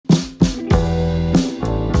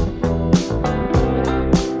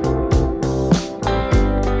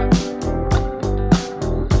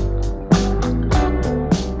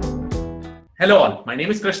Hello all, my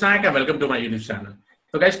name is Krishnayak and welcome to my YouTube channel.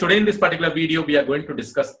 So guys, today in this particular video, we are going to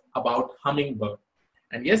discuss about Hummingbird.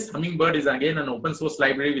 And yes, Hummingbird is again an open source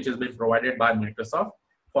library which has been provided by Microsoft.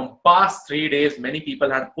 From past 3 days, many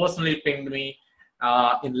people had personally pinged me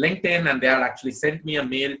in LinkedIn and they had actually sent me a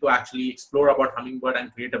mail to actually explore about Hummingbird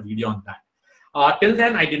and create a video on that. Till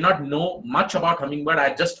then, I did not know much about Hummingbird.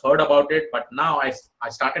 I just heard about it, but now I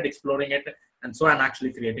started exploring it. And so I'm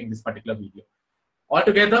actually creating this particular video.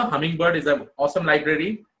 Altogether, Hummingbird is an awesome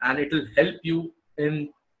library and it will help you in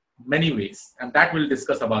many ways. And that we'll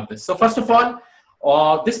discuss about this. So first of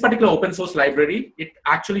all, this particular open source library, it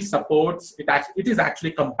actually supports, it is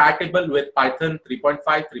actually compatible with Python 3.5,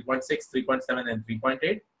 3.6, 3.7, and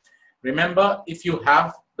 3.8. Remember, if you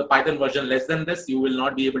have the Python version less than this, you will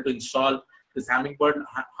not be able to install this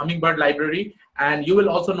Hummingbird library, and you will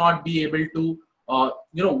also not be able to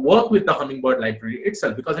work with the Hummingbird library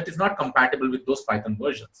itself because it is not compatible with those Python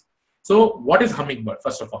versions. So what is Hummingbird,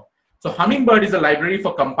 first of all? So Hummingbird is a library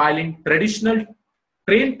for compiling trained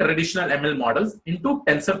traditional ML models into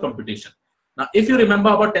tensor computation. Now, if you remember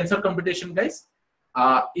about tensor computation, guys,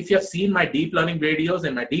 if you have seen my deep learning videos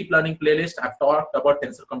in my deep learning playlist, I've talked about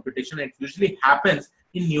tensor computation. It usually happens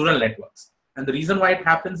in neural networks. And the reason why it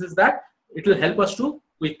happens is that it will help us to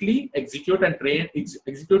quickly execute and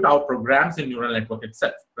execute our programs in neural network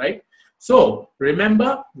itself, right? So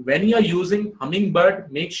remember, when you're using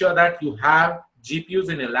Hummingbird, make sure that you have GPUs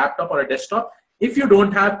in a laptop or a desktop. If you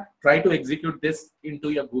don't have, try to execute this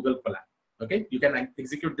into your Google Colab. Okay, you can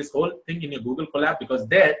execute this whole thing in your Google Colab because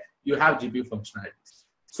there you have GPU functionalities.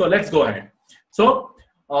 So let's go ahead. So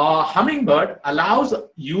Hummingbird allows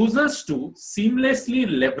users to seamlessly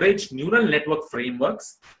leverage neural network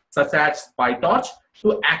frameworks such as PyTorch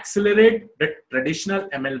to accelerate the traditional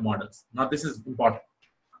ML models. Now, this is important.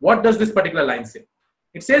 What does this particular line say?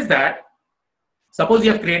 It says that, suppose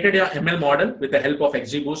you have created your ML model with the help of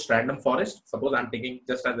XGBoost random forest. Suppose I'm taking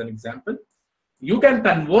just as an example. You can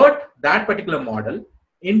convert that particular model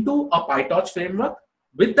into a PyTorch framework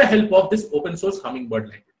with the help of this open source Hummingbird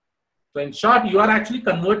library. So in short, you are actually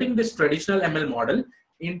converting this traditional ML model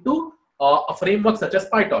into a framework such as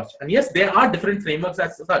PyTorch. And yes, there are different frameworks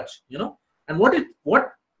as such, and what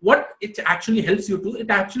it actually helps you to,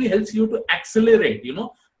 it actually helps you to accelerate,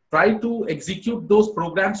 try to execute those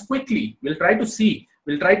programs quickly. We'll try to see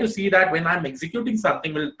that when I'm executing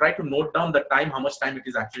something, we'll try to note down the time, how much time it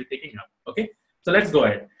is actually taking up. Okay, so let's go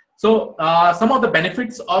ahead. So some of the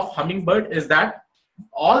benefits of Hummingbird is that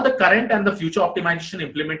all the current and the future optimization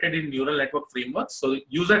implemented in neural network frameworks, so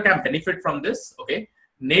user can benefit from this. Okay,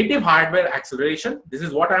 native hardware acceleration. This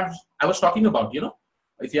is what I was talking about.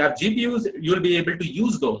 If you have GPUs, you'll be able to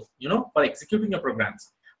use those, for executing your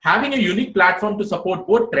programs. Having a unique platform to support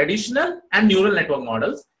both traditional and neural network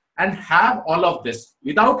models, and have all of this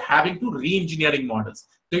without having to re-engineering models.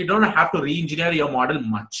 So you don't have to re-engineer your model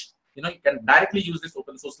much. You can directly use this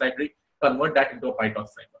open source library, convert that into a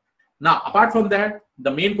PyTorch framework. Now, apart from that,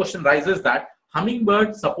 the main question rises that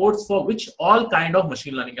Hummingbird supports for which all kind of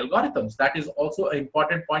machine learning algorithms. That is also an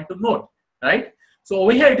important point to note, right? So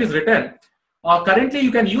over here it is written, currently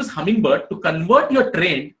you can use Hummingbird to convert your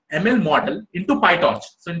trained ML model into PyTorch.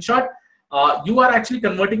 So in short, you are actually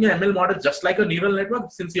converting your ML model just like a neural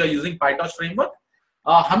network since you are using PyTorch framework.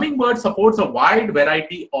 Hummingbird supports a wide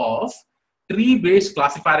variety of tree-based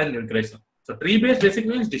classifier and regression. So tree-based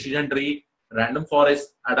basically means decision tree, random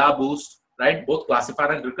forest, AdaBoost, right? Both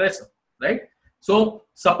classifier and regression, right? So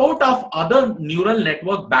support of other neural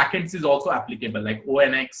network backends is also applicable, like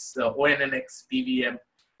ONNX, TVM,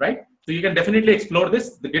 right? So you can definitely explore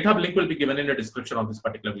this. The GitHub link will be given in the description of this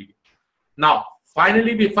particular video. Now,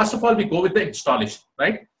 finally, first of all, we go with the installation,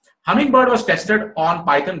 right? Hummingbird was tested on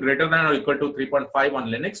Python greater than or equal to 3.5 on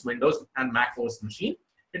Linux, Windows, and Mac OS machine.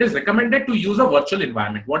 It is recommended to use a virtual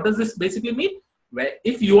environment. What does this basically mean? Where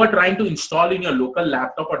if you are trying to install in your local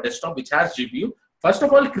laptop or desktop which has GPU, first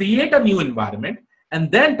of all, create a new environment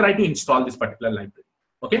and then try to install this particular library.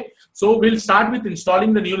 Okay, so we'll start with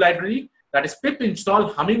installing the new library, that is pip install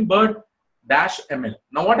Hummingbird-ML.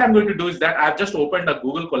 Now what I'm going to do is that I've just opened a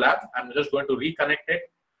Google Colab. I'm just going to reconnect it.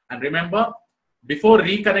 And remember, before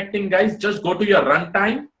reconnecting, guys, just go to your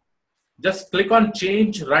runtime. Just click on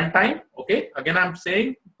change runtime. Okay, again, I'm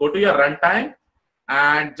saying go to your runtime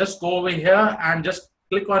and just go over here and just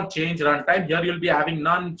click on change runtime. Here you'll be having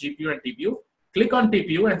none GPU and TPU. Click on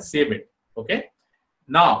TPU and save it. Okay.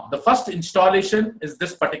 Now the first installation is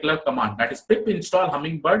this particular command, that is pip install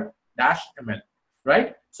Hummingbird-ML.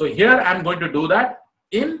 Right. So here I'm going to do that.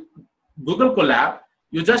 In Google Colab,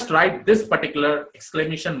 you just write this particular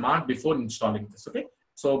exclamation mark before installing this. Okay.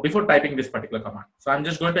 So before typing this particular command, so I'm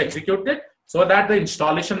just going to execute it. so that the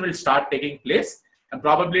installation will start taking place, and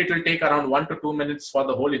probably it will take around 1 to 2 minutes for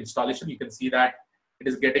the whole installation. You can see that it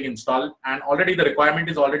is getting installed, and already the requirement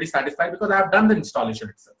is already satisfied because I have done the installation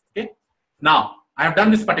itself. Okay, now I have done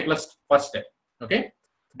this particular first step. Okay,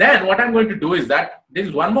 then what I'm going to do is that there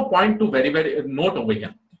is one more point to very note over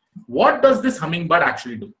here. What does this Hummingbird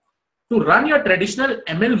actually do? To run your traditional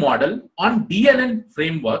ML model on DNN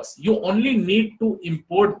frameworks, you only need to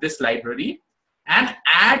import this library and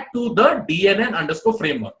add to the DNN_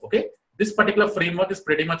 framework. Okay, this particular framework is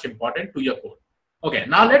pretty much important to your code. Okay,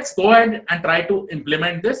 now let's go ahead and try to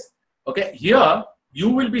implement this. Okay, here you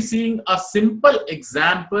will be seeing a simple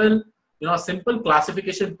example, a simple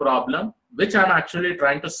classification problem, which I'm actually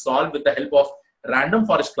trying to solve with the help of random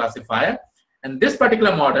forest classifier. And this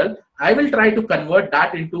particular model, I will try to convert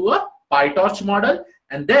that into a PyTorch model,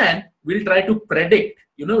 and then we'll try to predict,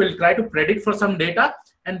 we'll try to predict for some data,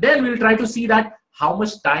 and then we'll try to see that how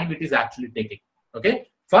much time it is actually taking. Okay,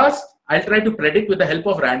 first I'll try to predict with the help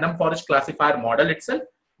of random forest classifier model itself.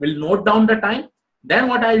 We'll note down the time. Then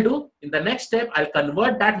what I'll do in the next step, I'll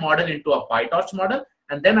convert that model into a PyTorch model,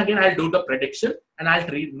 and then again I'll do the prediction and I'll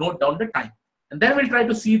note down the time, and then we'll try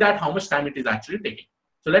to see that how much time it is actually taking.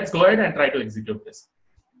 So let's go ahead and try to execute this.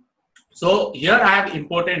 So here I have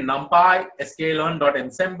imported numpy,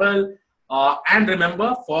 sklearn.ensemble, and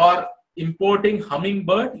remember, for importing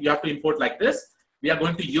Hummingbird, you have to import like this. We are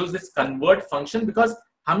going to use this convert function because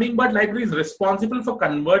Hummingbird library is responsible for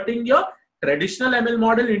converting your traditional ML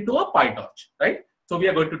model into a PyTorch, right? So we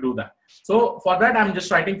are going to do that. So for that, I'm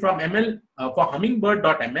just writing from ML for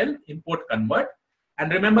Hummingbird.ml import convert.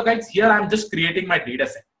 And remember, guys, here I'm just creating my data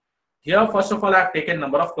set. Here, first of all, I've taken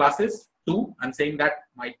number of classes 2. I'm saying that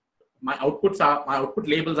my output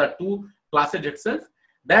labels are 2 classes itself.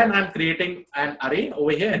 Then I'm creating an array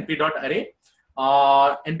over here, np.array,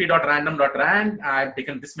 np.random.rand. I've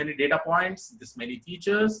taken this many data points, this many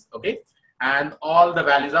features, okay, and all the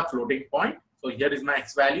values are floating point. So here is my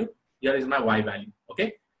x value, here is my y value,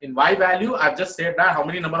 okay. In y value, I've just said that how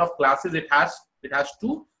many number of classes it has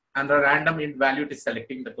 2, and the random int value it is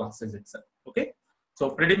selecting the classes itself, okay. So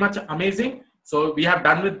pretty much amazing. So we have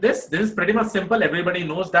done with this. This is pretty much simple. Everybody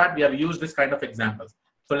knows that we have used this kind of examples.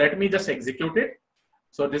 So let me just execute it.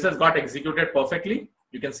 So this has got executed perfectly.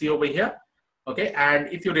 You can see over here. Okay. And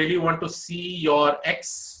if you really want to see your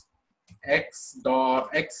x, so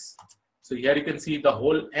here you can see the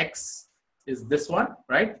whole x is this one,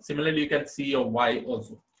 right? Similarly, you can see your y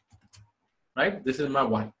also, right? This is my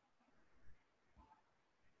y.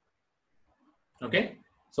 Okay.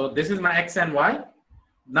 So this is my x and y.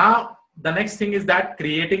 Now, the next thing is that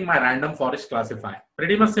creating my random forest classifier.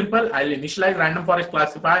 Pretty much simple. I'll initialize random forest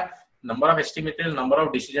classifier. Number of estimators, number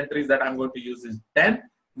of decision trees that I'm going to use is 10.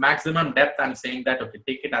 Maximum depth, I'm saying that, okay,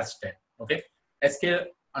 take it as 10. Okay.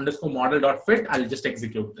 sk_model.fit, I'll just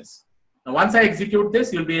execute this. Now, once I execute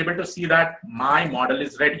this, you'll be able to see that my model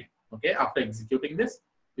is ready. Okay. After executing this,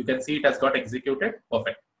 you can see it has got executed.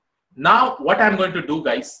 Perfect. Now, what I'm going to do,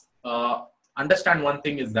 guys, understand one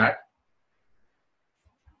thing is that,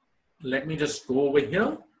 let me just go over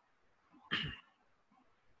here.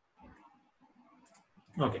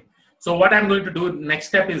 Okay. So what I'm going to do next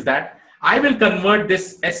step is that I will convert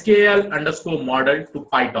this skl_model to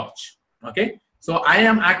PyTorch. Okay. So I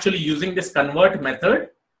am actually using this convert method,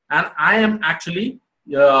 and I am actually,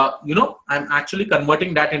 I'm actually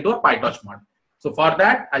converting that into a PyTorch model. So for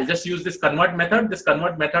that, I'll just use this convert method. This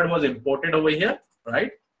convert method was imported over here,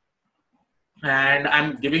 right? And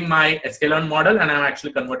I'm giving my sklearn model, and I'm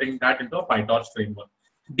actually converting that into a PyTorch framework,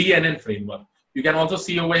 DNN framework. You can also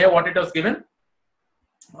see over here what it was given.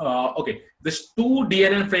 Okay, this 2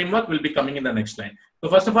 DNN framework will be coming in the next line. So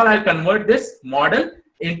first of all, I'll convert this model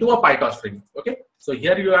into a PyTorch framework. Okay, so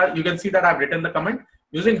here you can see that I've written the comment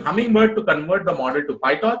using Hummingbird to convert the model to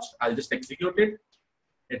PyTorch. I'll just execute it.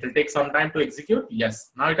 It will take some time to execute.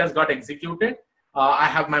 Yes, now it has got executed. I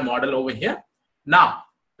have my model over here. Now,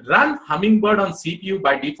 run Hummingbird on CPU.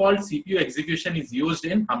 By default, CPU execution is used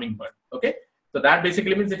in Hummingbird. Okay, so that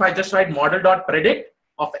basically means if I just write model.predict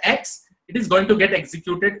of x, it is going to get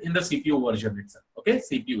executed in the CPU version itself. Okay,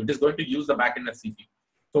 CPU, it is going to use the backend of CPU.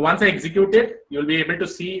 So once I execute it, you'll be able to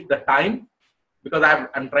see the time, because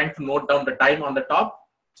I'm trying to note down the time on the top.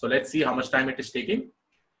 So let's see how much time it is taking.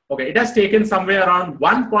 Okay, it has taken somewhere around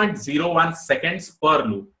 1.01 seconds per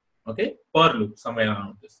loop. Okay, per loop, somewhere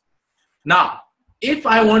around this. Now, if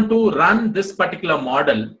I want to run this particular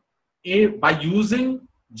model by using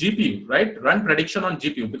GPU, right? Run prediction on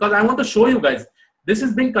GPU, because I want to show you guys, this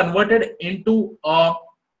is being converted into a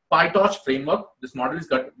PyTorch framework. This model is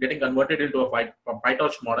getting converted into a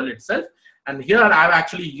PyTorch model itself. And here I've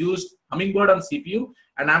actually used Hummingbird on CPU,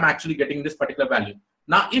 and I'm actually getting this particular value.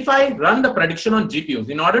 Now, if I run the prediction on GPUs,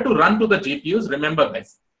 in order to run to the GPUs, remember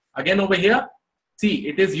guys, again over here, see,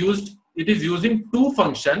 it is using two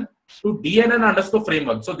function to DNN underscore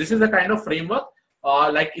framework. So this is a kind of framework.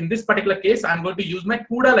 Like in this particular case, I'm going to use my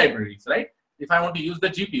CUDA libraries, right? If I want to use the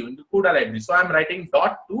GPU in the CUDA library. So I'm writing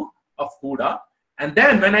 .2 of CUDA. And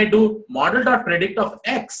then when I do model.predict of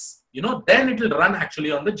X, then it will run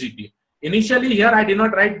actually on the GPU. Initially here, I did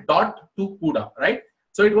not write .2 CUDA, right?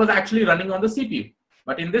 So it was actually running on the CPU.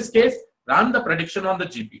 But in this case, run the prediction on the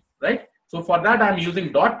GPU, right? So for that, I'm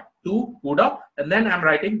using .2 CUDA, and then I'm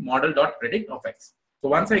writing model.predict of X. So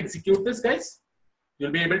once I execute this, guys,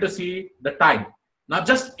 you'll be able to see the time. Now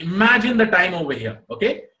just imagine the time over here,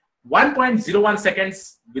 okay? 1.01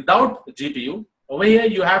 seconds without the GPU. Over here,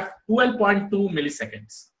 you have 12.2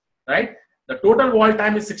 milliseconds, right? The total wall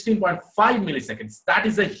time is 16.5 milliseconds. That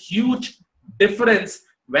is a huge difference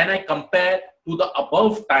when I compare to the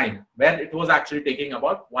above time, where it was actually taking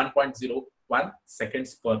about 1.01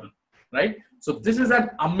 seconds per run, right? So this is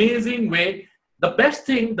an amazing way. The best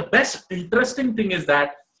interesting thing is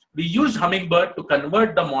that we used Hummingbird to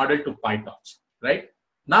convert the model to PyTorch, right?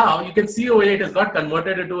 Now you can see over here it has got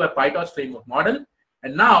converted into a PyTorch framework model.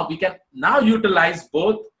 And now we can utilize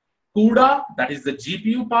both CUDA, that is the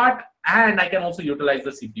GPU part, and I can also utilize the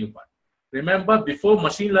CPU part. Remember, before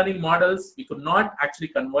machine learning models, we could not actually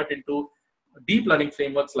convert into deep learning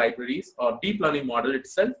frameworks libraries or deep learning model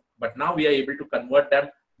itself, but now we are able to convert them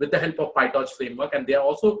with the help of PyTorch framework, and they are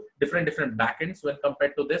also different backends when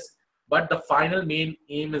compared to this. But the final main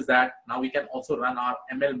aim is that now we can also run our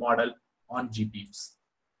ML model on GPUs.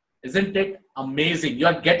 Isn't it amazing? You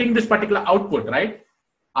are getting this particular output, right?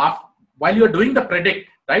 While you are doing the predict,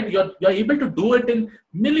 right? You're able to do it in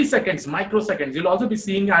milliseconds, microseconds. You'll also be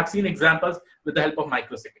seeing, I've seen examples with the help of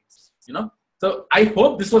microseconds, So I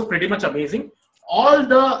hope this was pretty much amazing. All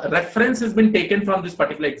the reference has been taken from this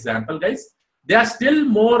particular example, guys. There are still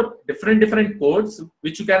more different codes,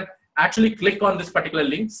 which you can actually click on this particular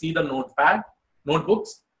link, see the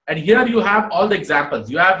notebooks. And here you have all the examples.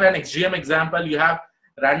 You have an XGM example, you have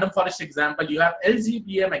random forest example, you have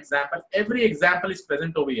LGPM example. Every example is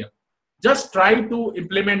present over here. Just try to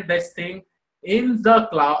implement this thing in the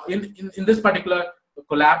cloud, in this particular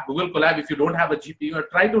collab, Google Colab. If you don't have a GPU, or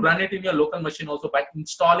try to run it in your local machine also by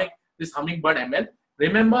installing this Hummingbird ML.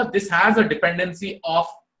 Remember, this has a dependency of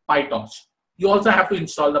PyTorch. You also have to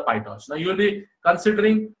install the PyTorch. Now you'll be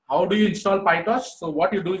considering how do you install PyTorch. So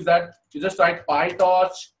what you do is that you just write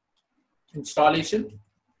PyTorch installation,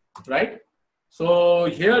 right? So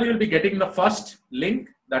here you'll be getting the first link,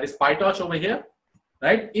 that is PyTorch over here,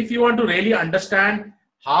 right? If you want to really understand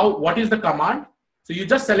what is the command, so you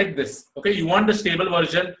just select this, okay? You want the stable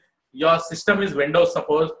version. Your system is Windows,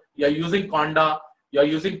 suppose you're using Conda, you're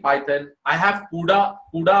using Python. I have CUDA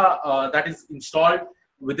that is installed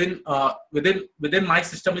within my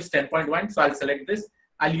system is 10.1. So I'll select this.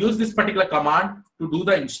 I'll use this particular command to do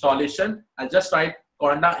the installation. I'll just write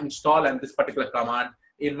Conda install and this particular command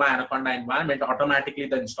in my Anaconda environment. Automatically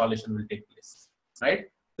the installation will take place, right?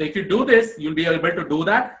 So if you do this, you'll be able to do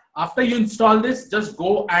that. After you install this, just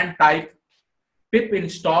go and type pip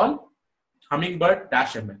install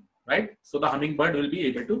hummingbird-ml, right? So the Hummingbird will be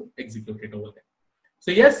able to execute it over there.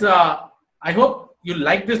 So yes, I hope you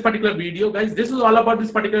like this particular video, guys. This is all about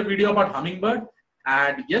this particular video about Hummingbird.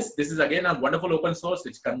 And yes, this is again a wonderful open source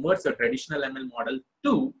which converts a traditional ML model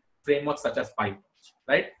to frameworks such as PyTorch,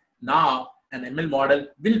 right? Now, an ML model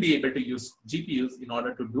will be able to use GPUs in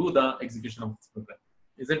order to do the execution of this program.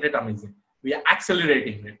 Isn't it amazing? We are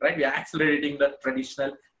accelerating it, right? We are accelerating the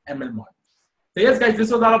traditional ML model. So yes, guys,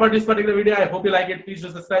 this was all about this particular video. I hope you like it. Please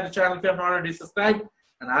do subscribe to the channel if you have not already subscribed.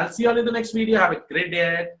 And I'll see you all in the next video. Have a great day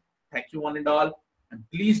ahead. Thank you one and all. And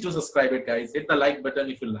please do subscribe it, guys. Hit the like button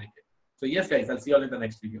if you like it. So yes, guys, I'll see you all in the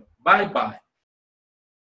next video. Bye-bye.